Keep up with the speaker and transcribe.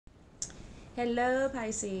Hello,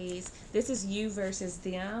 Pisces. This is you versus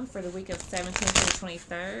them for the week of 17th to the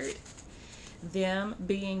 23rd. Them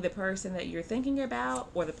being the person that you're thinking about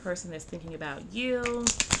or the person that's thinking about you.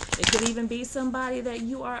 It could even be somebody that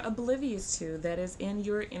you are oblivious to that is in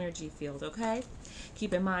your energy field, okay?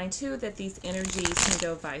 Keep in mind, too, that these energies can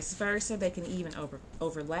go vice versa. They can even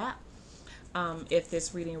overlap. If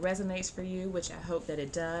this reading resonates for you, which I hope that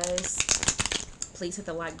it does, please hit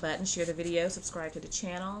the like button, share the video, subscribe to the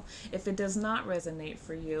channel. If it does not resonate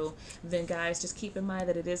for you, then guys, just keep in mind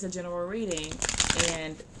that it is a general reading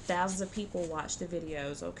and thousands of people watch the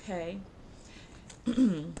videos, okay?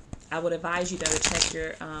 I would advise you though to check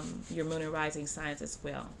your moon and rising signs as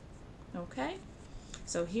well. Okay?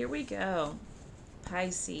 So here we go.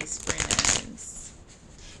 Pisces friends.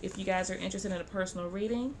 If you guys are interested in a personal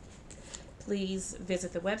reading, please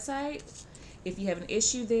visit the website. If you have an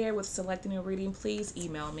issue there with selecting a reading, please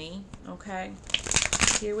email me. Okay?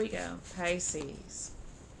 Here we go. Pisces.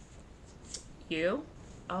 You?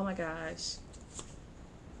 Oh my gosh.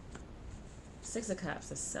 Six of Cups,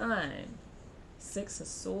 the Sun. Six of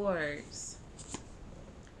Swords.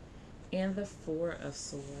 And the Four of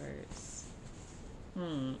Swords.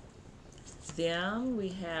 Then we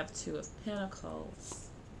have Two of Pentacles.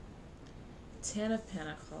 Ten of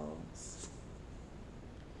Pentacles.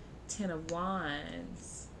 Ten of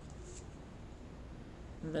Wands.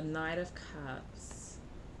 The Knight of Cups.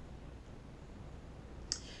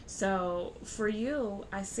 So for you,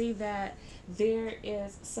 I see that there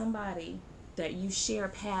is somebody that you share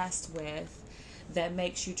past with that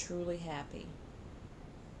makes you truly happy.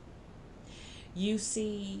 You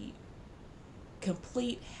see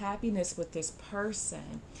complete happiness with this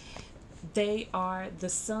person. They are the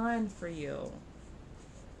sun for you.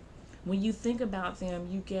 When you think about them,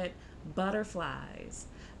 you get butterflies.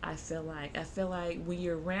 I feel like when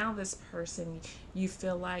you're around this person, you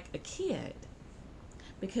feel like a kid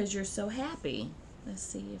because you're so happy. Let's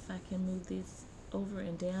see if I can move this over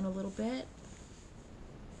and down a little bit.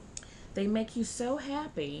 They make you so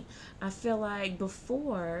happy. I feel like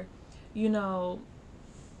before, you know,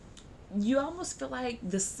 you almost feel like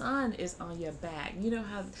the sun is on your back. You know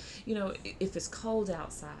how, if it's cold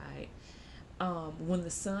outside, when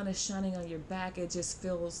the sun is shining on your back, it just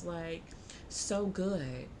feels like so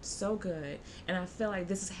good, so good. And I feel like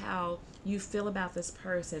this is how you feel about this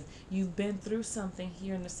person. You've been through something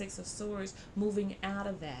here in the Six of Swords, moving out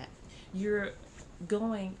of that. You're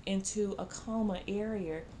going into a calmer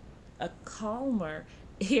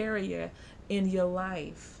area in your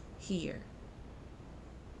life here.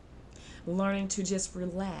 Learning to just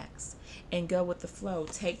relax and go with the flow.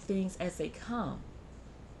 Take things as they come.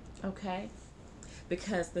 Okay?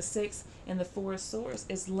 Because the Six and the Four of Swords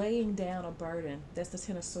is laying down a burden. That's the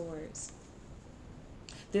Ten of Swords.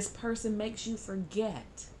 This person makes you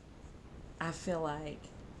forget, I feel like,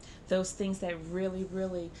 those things that really,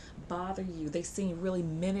 really bother you. They seem really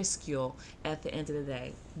minuscule at the end of the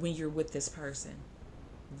day when you're with this person.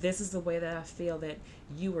 This is the way that I feel that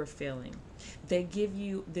you are feeling. They give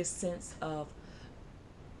you this sense of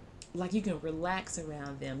like you can relax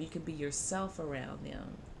around them. You can be yourself around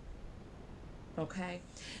them. Okay?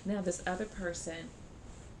 Now, this other person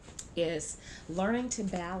is learning to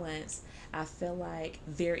balance, I feel like,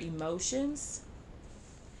 their emotions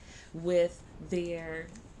with their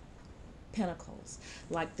pentacles,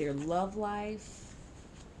 like their love life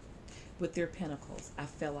with their pentacles. I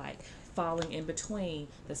feel like falling in between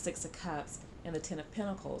the Six of Cups and the Ten of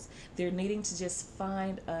Pentacles. They're needing to just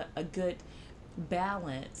find a good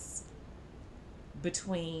balance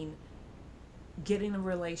between getting a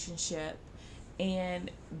relationship and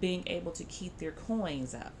being able to keep their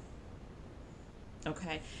coins up.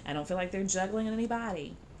 Okay? I don't feel like they're juggling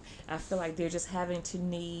anybody. I feel like they're just having to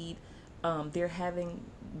need, they're having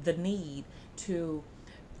the need to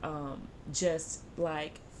just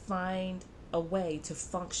like find a way to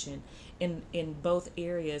function in both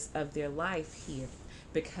areas of their life here,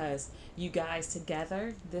 because you guys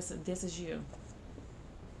together, this is you.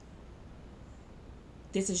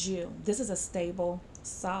 This is you. This is a stable,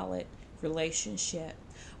 solid relationship,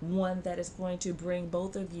 one that is going to bring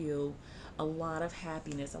both of you a lot of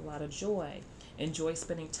happiness, a lot of joy. Enjoy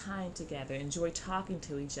spending time together, enjoy talking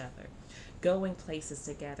to each other, going places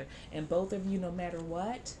together, and both of you, no matter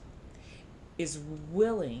what, is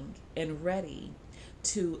willing and ready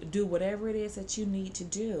to do whatever it is that you need to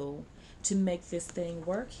do to make this thing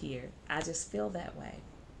work here. I just feel that way.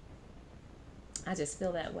 I just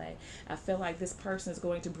feel that way. I feel like this person is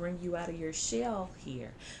going to bring you out of your shell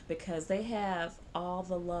here because they have all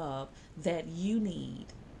the love that you need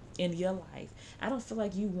in your life. I don't feel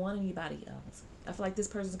like you want anybody else. I feel like this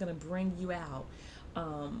person is going to bring you out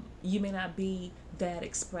You may not be that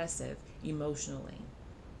expressive emotionally,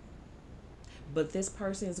 but this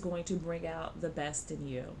person is going to bring out the best in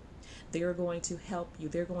you. They're going to help you.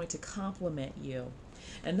 They're going to compliment you.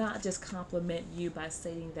 And not just compliment you by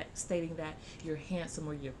stating that you're handsome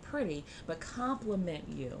or you're pretty, but compliment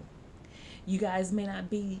you. You guys may not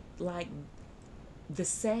be like the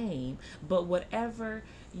same, but whatever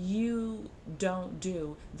you don't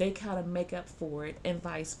do, they kind of make up for it, and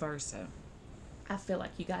vice versa. I feel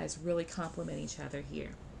like you guys really complement each other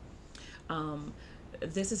here. Um,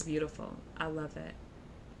 this is beautiful. I love it.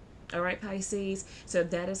 All right, Pisces. So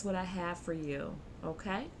that is what I have for you.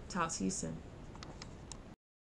 Okay? Talk to you soon.